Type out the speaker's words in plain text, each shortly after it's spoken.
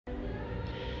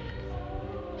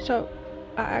So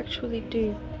I actually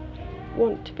do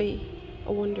want to be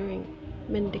a wandering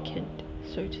mendicant,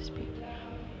 so to speak.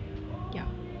 Yeah.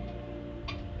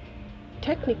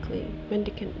 Technically,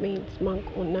 mendicant means monk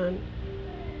or nun.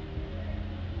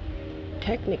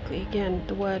 Technically, again,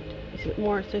 the word is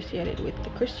more associated with the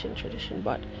Christian tradition,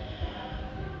 but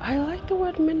I like the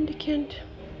word mendicant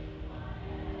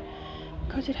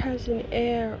because it has an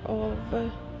air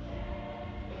of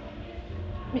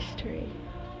mystery.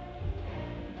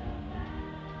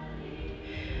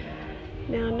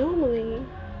 Now, normally,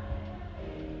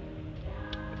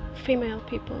 female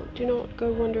people do not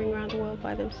go wandering around the world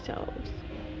by themselves.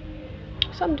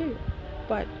 Some do,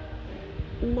 but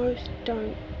most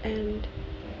don't. And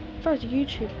as far as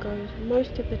YouTube goes,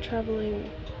 most of the traveling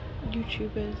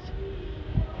YouTubers,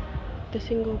 the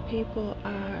single people,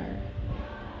 are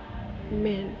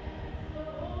men.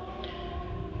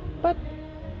 But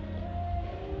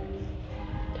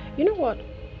you know what?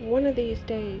 One of these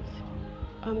days,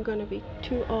 I'm gonna be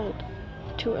too old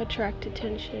to attract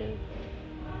attention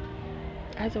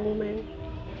as a woman.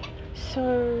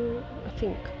 So I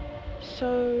think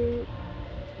so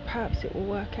perhaps it will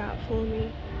work out for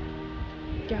me.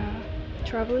 Yeah,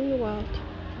 traveling the world,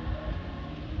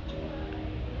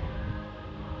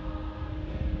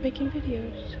 making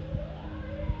videos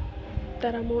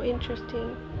that are more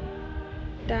interesting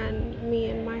than me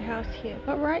in my house here.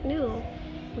 But right now,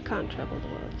 we can't travel the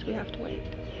world, so we have to wait.